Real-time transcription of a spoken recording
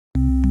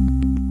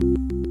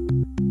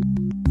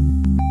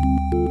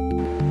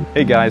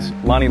Hey guys,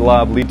 Lonnie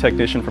Lobb, lead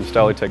technician from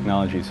Styler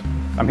Technologies.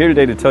 I'm here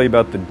today to tell you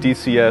about the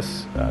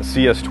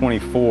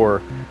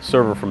DCS24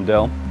 server from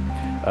Dell.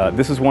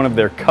 This is one of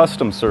their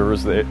custom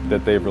servers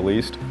that they've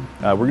released.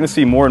 We're going to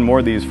see more and more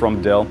of these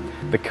from Dell.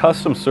 The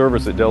custom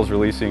servers that Dell's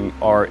releasing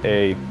are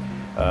a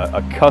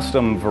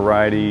custom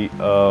variety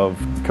of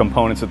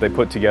components that they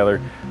put together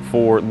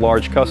for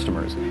large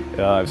customers.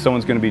 If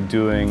someone's going to be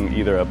doing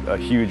either a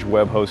huge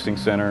web hosting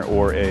center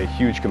or a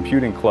huge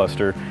computing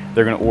cluster,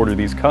 they're going to order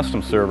these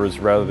custom servers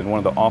rather than one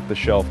of the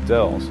off-the-shelf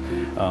Dells.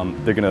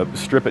 They're going to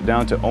strip it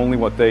down to only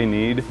what they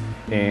need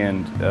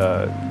and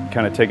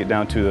kind of take it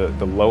down to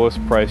the lowest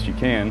price you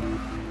can.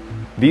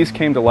 These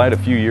came to light a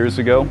few years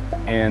ago,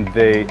 and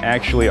they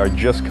actually are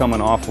just coming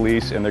off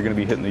lease, and they're going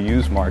to be hitting the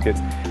used market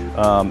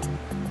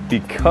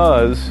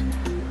because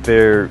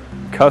they're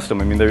custom.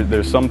 I mean,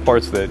 there's some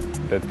parts that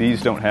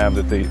these don't have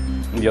that the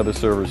other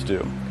servers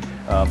do.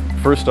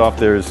 First off,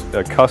 there's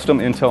a custom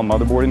Intel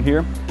motherboard in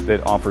here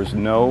that offers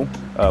no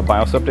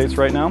BIOS updates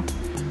right now.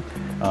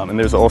 And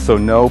there's also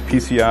no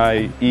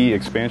PCIe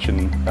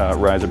expansion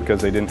riser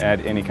because they didn't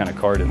add any kind of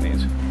card in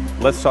these.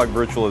 Let's talk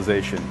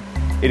virtualization.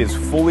 It is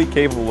fully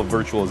capable of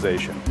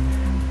virtualization,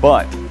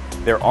 but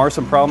there are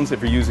some problems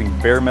if you're using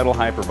bare metal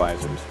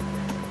hypervisors.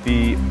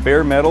 The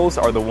bare metals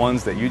are the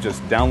ones that you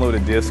just download a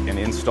disk and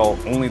install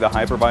only the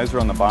hypervisor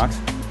on the box.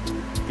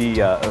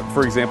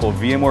 For example,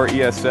 VMware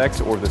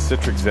ESX or the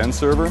Citrix Zen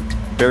server,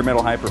 bare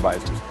metal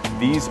hypervisors.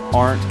 These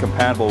aren't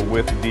compatible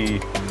with the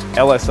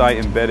LSI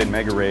embedded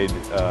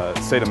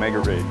SATA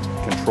Megarald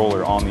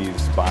controller on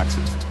these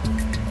boxes.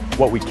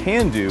 What we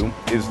can do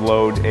is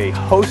load a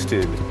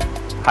hosted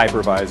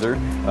hypervisor,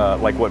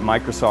 like what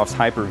Microsoft's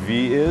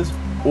Hyper-V is,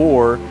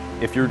 or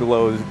if you're to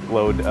load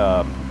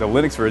the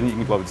Linux version, you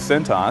can load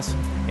CentOS,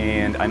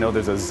 and I know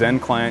there's a Zen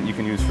client you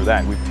can use for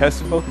that. We've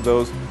tested both of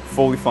those,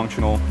 fully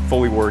functional,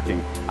 fully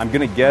working. I'm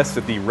going to guess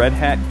that the Red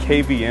Hat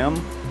KVM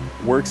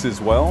works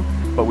as well,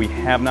 but we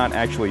have not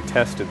actually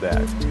tested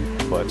that.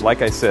 But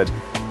like I said,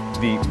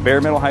 the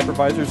bare metal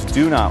hypervisors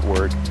do not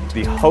work.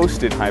 The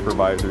hosted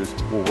hypervisors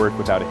will work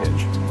without a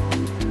hitch.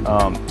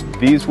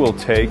 These will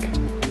take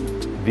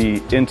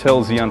the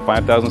Intel Xeon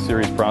 5000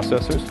 series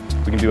processors.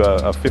 We can do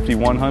a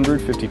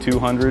 5100,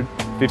 5200,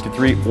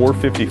 53, or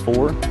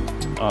 54.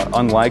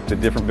 Unlike the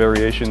different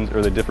variations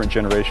or the different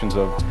generations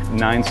of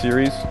 9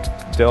 series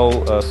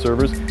Dell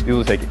servers, these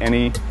will take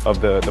any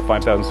of the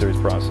 5000 series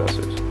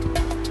processors.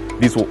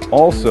 These will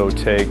also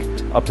take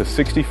up to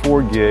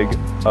 64 gig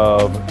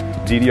of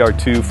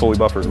DDR2 fully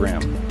buffered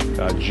RAM,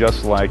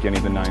 just like any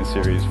of the 9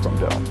 series from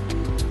Dell.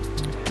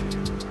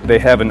 They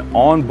have an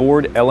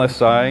onboard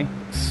LSI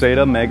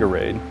SATA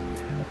Megarald,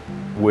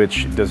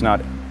 which does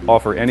not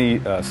offer any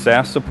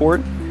SAS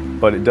support,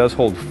 but it does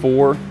hold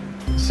 4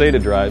 SATA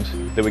drives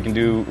that we can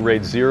do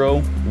RAID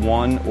 0,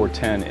 1, or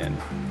 10 in.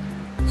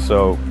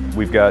 So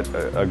we've got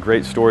a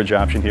great storage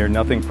option here.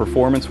 Nothing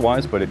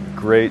performance-wise, but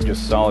great,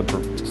 just solid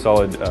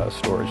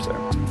storage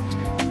there.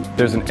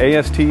 There's an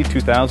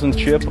AST2000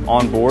 chip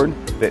on board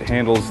that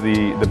handles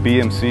the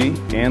BMC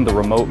and the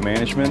remote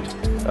management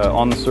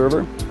on the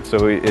server.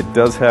 So it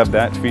does have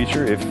that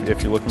feature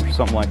if you're looking for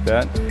something like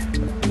that.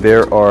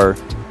 There are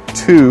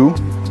 2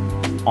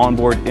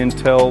 onboard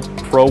Intel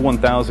Pro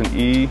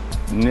 1000E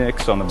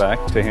NICs on the back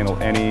to handle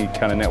any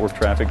kind of network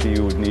traffic that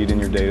you would need in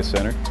your data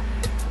center.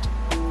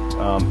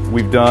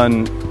 We've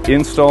done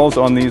installs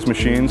on these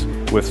machines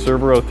with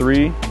Server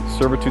 03,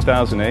 Server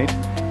 2008,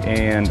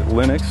 and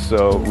Linux,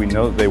 so we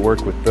know that they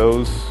work with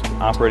those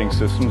operating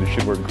systems. It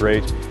should work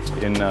great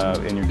in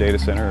your data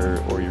center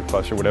or your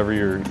cluster, whatever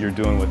you're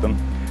doing with them.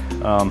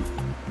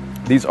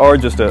 These are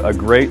just a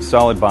great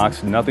solid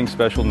box, nothing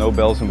special, no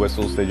bells and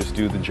whistles, they just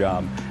do the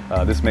job.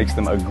 This makes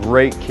them a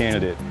great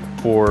candidate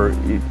for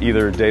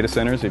either data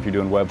centers if you're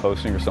doing web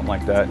hosting or something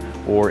like that,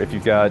 or if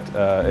you've got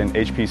an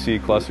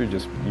HPC cluster,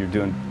 just you're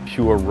doing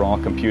pure raw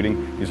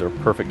computing, these are a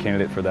perfect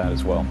candidate for that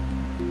as well.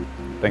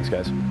 Thanks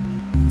guys.